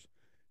bunkers,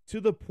 to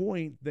the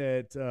point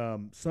that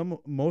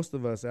most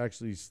of us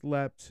actually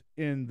slept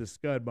in the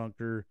scud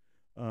bunker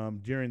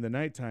during the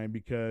nighttime,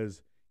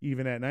 because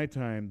even at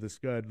nighttime, the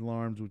scud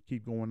alarms would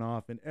keep going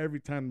off. And every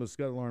time the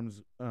scud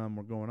alarms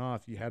were going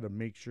off, you had to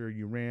make sure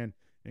you ran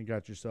and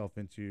got yourself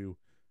into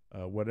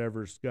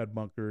whatever scud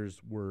bunkers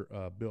were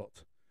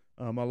built.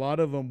 A lot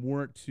of them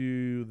weren't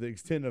to the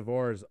extent of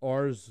ours.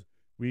 Ours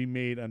we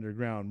made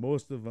underground.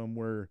 Most of them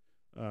were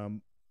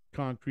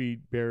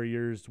concrete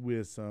barriers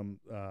with some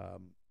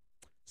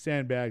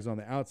sandbags on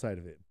the outside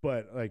of it.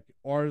 But like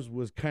ours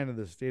was kind of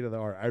the state of the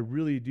art. I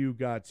really do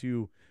got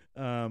to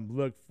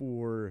look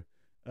for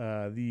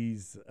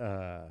these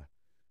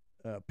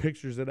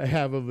pictures that I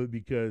have of it,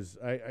 because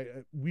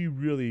we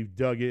really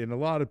dug it, and a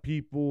lot of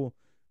people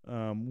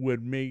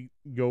would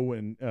go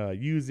and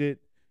use it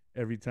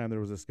every time there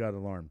was a scud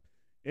alarm.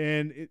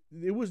 And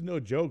it was no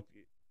joke.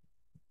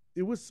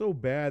 It was so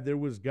bad. There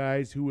was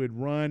guys who would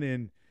run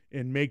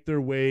and make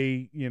their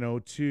way,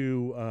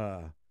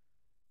 to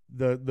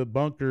the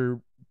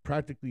bunker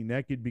practically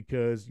naked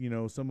because,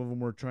 some of them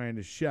were trying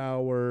to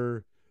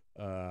shower,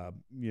 or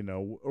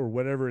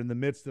whatever in the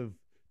midst of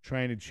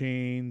trying to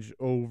change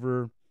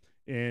over.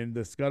 And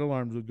the scud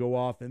alarms would go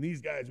off, and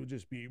these guys would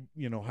just be,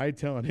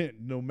 hightailing it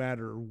no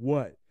matter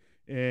what.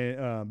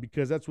 And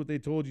because that's what they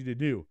told you to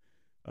do.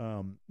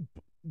 Um,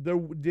 there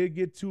did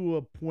get to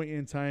a point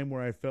in time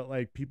where I felt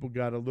like people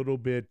got a little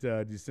bit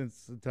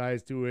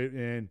desensitized to it,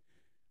 and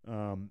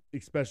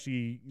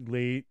especially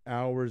late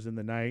hours in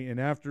the night. And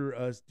after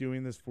us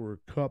doing this for a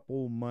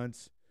couple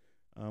months,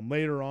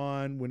 later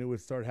on when it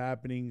would start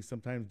happening,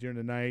 sometimes during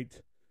the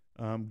night,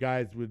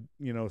 guys would,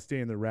 stay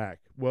in the rack.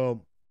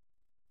 Well,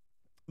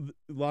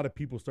 a lot of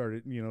people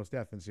started,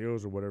 staff and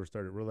COs or whatever,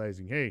 started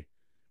realizing, hey,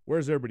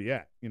 where's everybody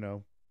at?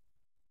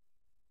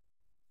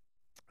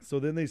 So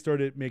then they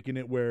started making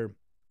it where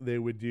they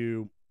would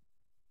do,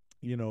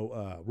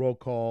 roll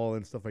call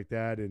and stuff like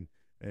that.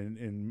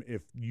 And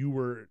if you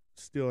were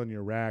still in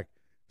your rack,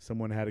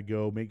 someone had to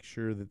go make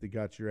sure that they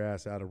got your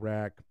ass out of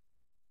rack.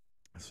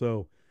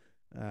 So,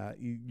 that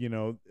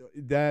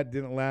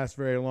didn't last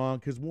very long,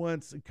 because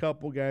once a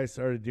couple guys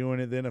started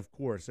doing it, then of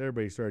course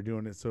everybody started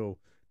doing it. So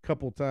a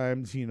couple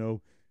times,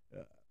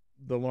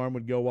 the alarm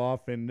would go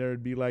off and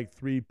there'd be like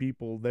 3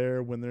 people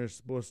there when there's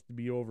supposed to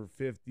be over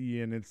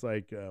 50. And it's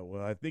like,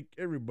 well, I think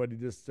everybody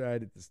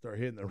decided to start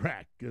hitting the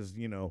rack because,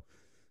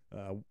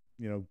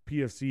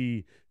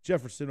 PFC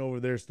Jefferson over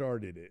there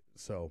started it.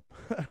 So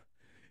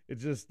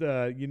it's just,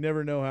 you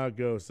never know how it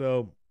goes.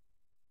 So,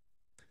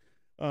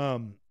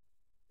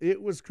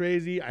 it was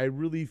crazy. I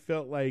really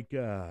felt like,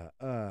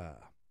 a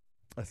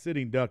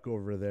sitting duck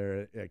over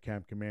there at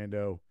Camp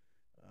Commando.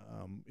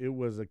 It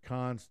was a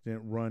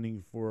constant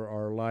running for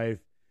our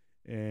life,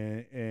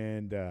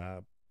 and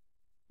I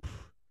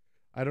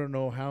don't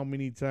know how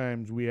many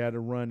times we had to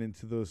run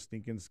into those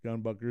stinking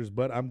scumbuckers,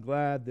 but I'm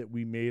glad that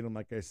we made them.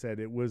 Like I said,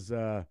 it was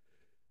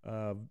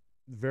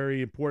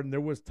very important.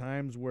 There was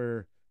times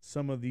where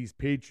some of these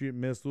Patriot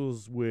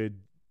missiles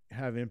would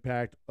have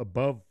impact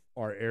above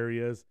our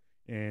areas,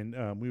 and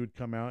we would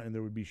come out and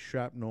there would be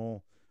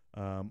shrapnel,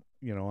 on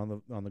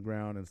the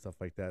ground and stuff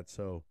like that.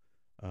 So.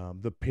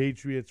 The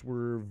Patriots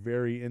were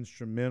very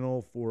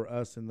instrumental for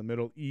us in the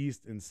Middle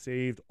East and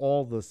saved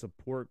all the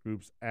support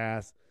groups'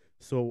 ass.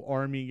 So,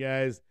 Army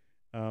guys,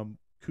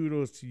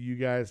 kudos to you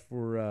guys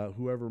for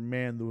whoever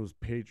manned those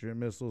Patriot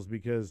missiles,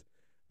 because,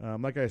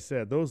 like I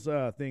said, those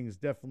things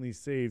definitely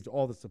saved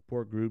all the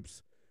support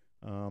groups,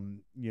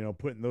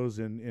 putting those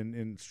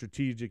in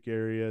strategic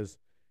areas.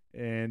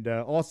 And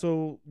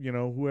also,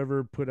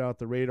 whoever put out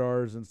the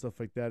radars and stuff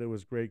like that, it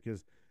was great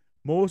because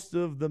most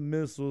of the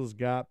missiles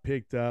got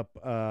picked up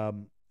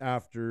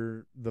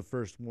after the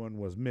first one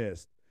was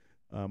missed.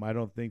 I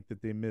don't think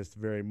that they missed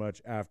very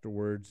much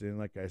afterwards. And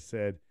like I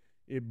said,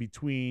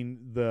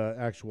 between the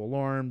actual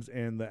alarms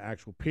and the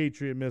actual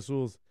Patriot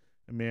missiles,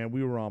 man,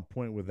 we were on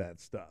point with that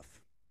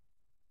stuff.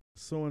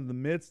 So in the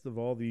midst of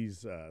all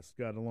these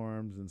Scud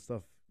alarms and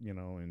stuff,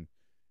 and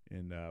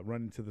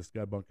running to the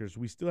Scud bunkers,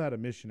 we still had a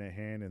mission at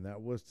hand, and that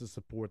was to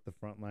support the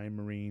frontline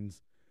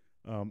Marines.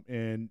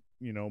 And,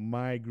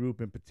 my group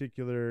in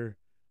particular,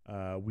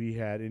 we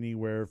had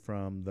anywhere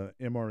from the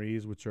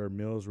MREs, which are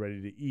meals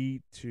ready to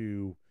eat,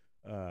 to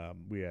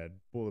we had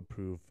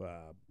bulletproof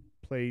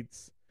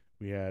plates.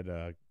 We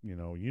had,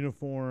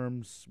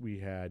 uniforms. We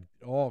had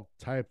all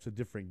types of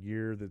different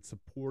gear that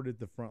supported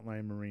the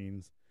frontline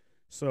Marines.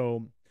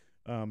 So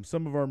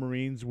some of our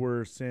Marines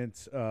were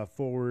sent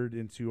forward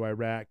into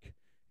Iraq,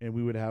 and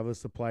we would have a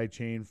supply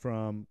chain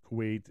from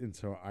Kuwait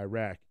into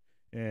Iraq.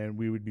 And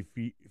we would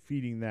be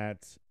feeding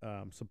that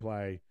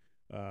supply,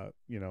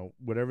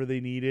 whatever they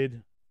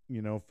needed,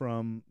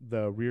 from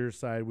the rear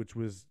side, which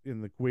was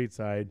in the Kuwait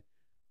side.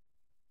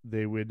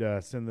 They would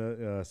send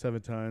the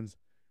 7 tons.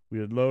 We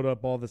would load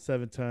up all the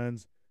 7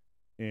 tons,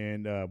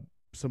 and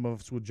some of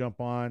us would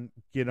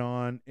get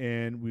on,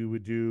 and we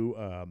would do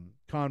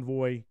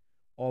convoy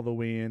all the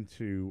way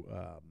into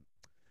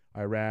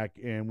Iraq,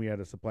 and we had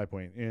a supply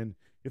point. And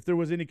if there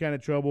was any kind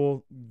of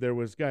trouble, there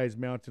was guys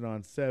mounted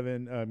on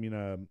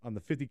on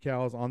the 50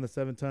 cals on the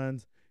 7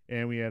 tons,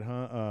 and we had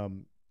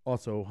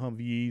also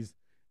Humvees.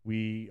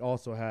 We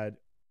also had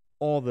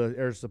all the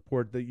air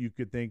support that you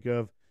could think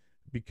of,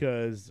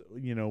 because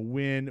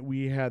when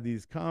we had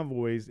these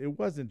convoys, it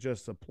wasn't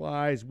just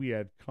supplies. We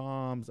had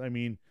comms. I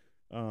mean,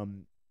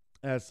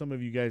 as some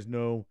of you guys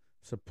know,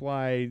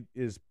 supply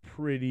is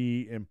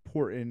pretty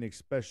important,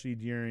 especially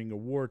during a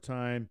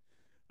wartime.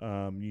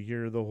 You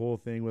hear the whole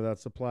thing, without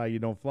supply, you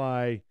don't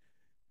fly.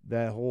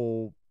 That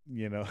whole,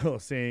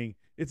 saying,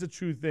 it's a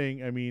true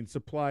thing. I mean,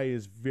 supply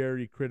is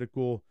very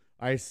critical.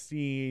 I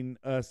seen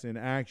us in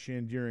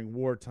action during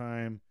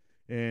wartime.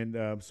 And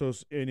so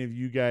any of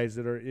you guys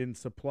that are in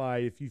supply,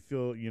 if you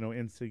feel,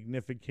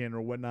 insignificant or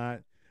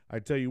whatnot, I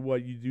tell you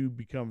what, you do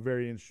become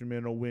very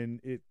instrumental when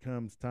it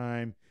comes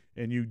time,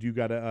 and you do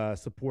got to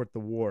support the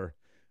war.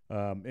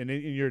 And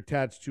you're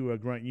attached to a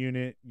grunt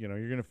unit, you're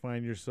going to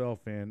find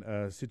yourself in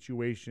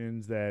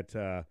situations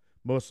that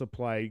most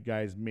supply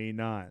guys may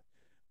not.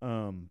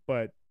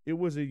 But it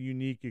was a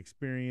unique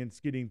experience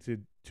getting to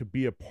to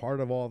be a part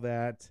of all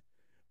that.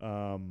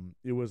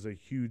 It was a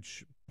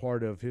huge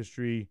part of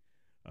history.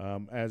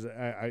 As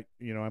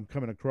I'm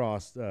coming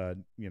across,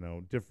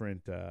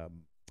 different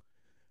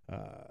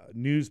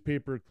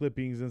newspaper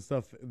clippings and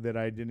stuff that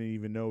I didn't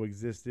even know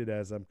existed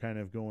as I'm kind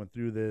of going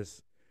through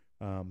this.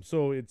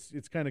 So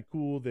it's kind of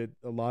cool that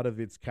a lot of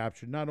it's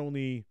captured, not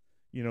only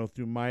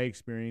through my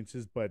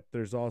experiences, but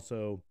there's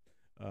also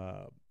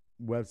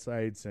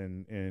websites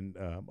and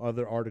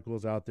other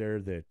articles out there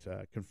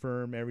that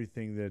confirm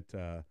everything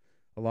that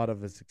a lot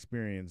of us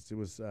experienced. It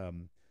was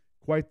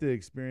quite the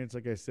experience,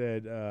 like I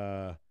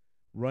said,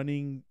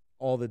 running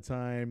all the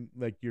time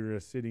like you're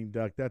a sitting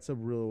duck. That's a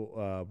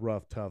real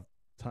rough, tough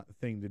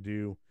thing to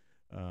do.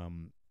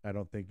 I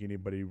don't think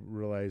anybody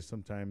realized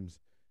sometimes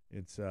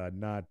it's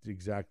not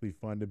exactly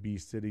fun to be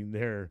sitting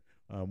there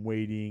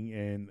waiting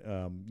and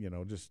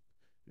just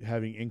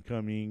having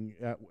incoming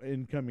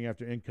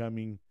after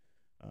incoming.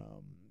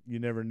 You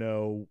never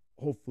know.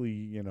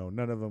 Hopefully,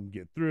 none of them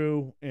get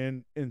through.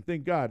 And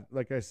thank God,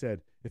 like I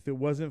said, if it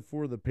wasn't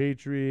for the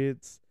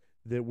Patriots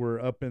that were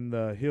up in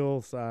the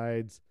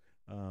hillsides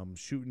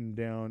shooting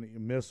down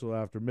missile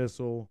after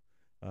missile,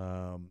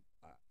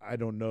 I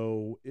don't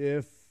know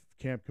if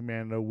Camp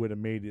Commando would have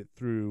made it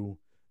through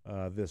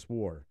this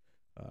war,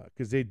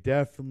 because they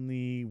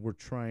definitely were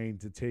trying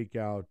to take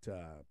out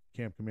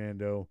Camp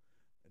Commando.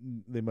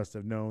 They must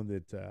have known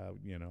that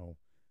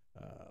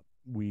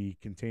we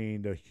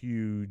contained a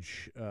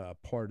huge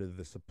part of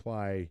the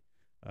supply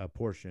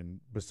portion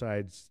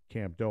besides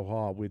Camp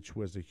Doha, which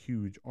was a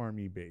huge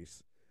army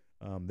base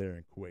there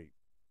in Kuwait.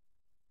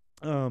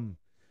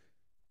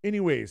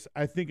 Anyways,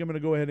 I think I'm going to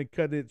go ahead and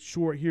cut it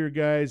short here,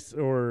 guys,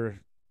 or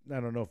I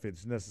don't know if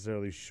it's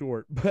necessarily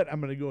short, but I'm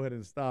going to go ahead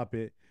and stop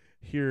it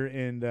here.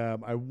 And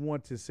I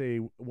want to say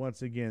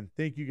once again,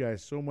 thank you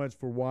guys so much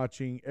for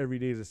watching Every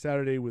Day is a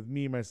Saturday with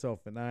me,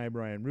 myself, and I,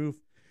 Brian Roof.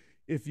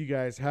 If you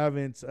guys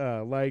haven't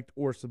liked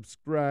or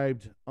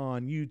subscribed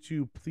on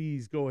YouTube,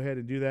 please go ahead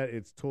and do that.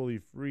 It's totally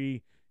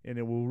free, and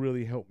it will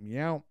really help me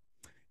out.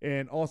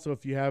 And also,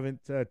 if you haven't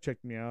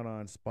checked me out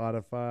on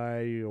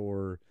Spotify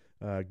or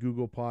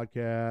Google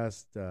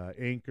Podcast,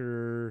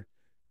 Anchor,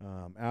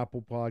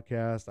 Apple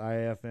Podcast,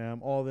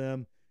 IFM, all of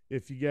them.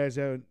 If you guys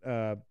haven't,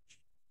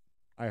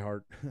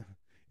 iHeart,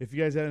 if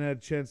you guys haven't had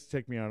a chance to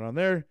check me out on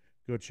there,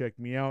 go check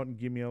me out and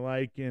give me a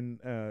like, and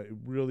it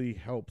really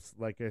helps,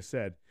 like I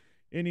said.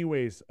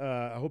 Anyways,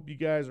 I hope you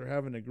guys are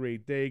having a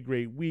great day,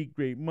 great week,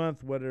 great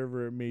month,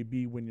 whatever it may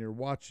be when you're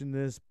watching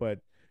this. But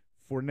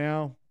for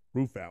now,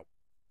 Roof out.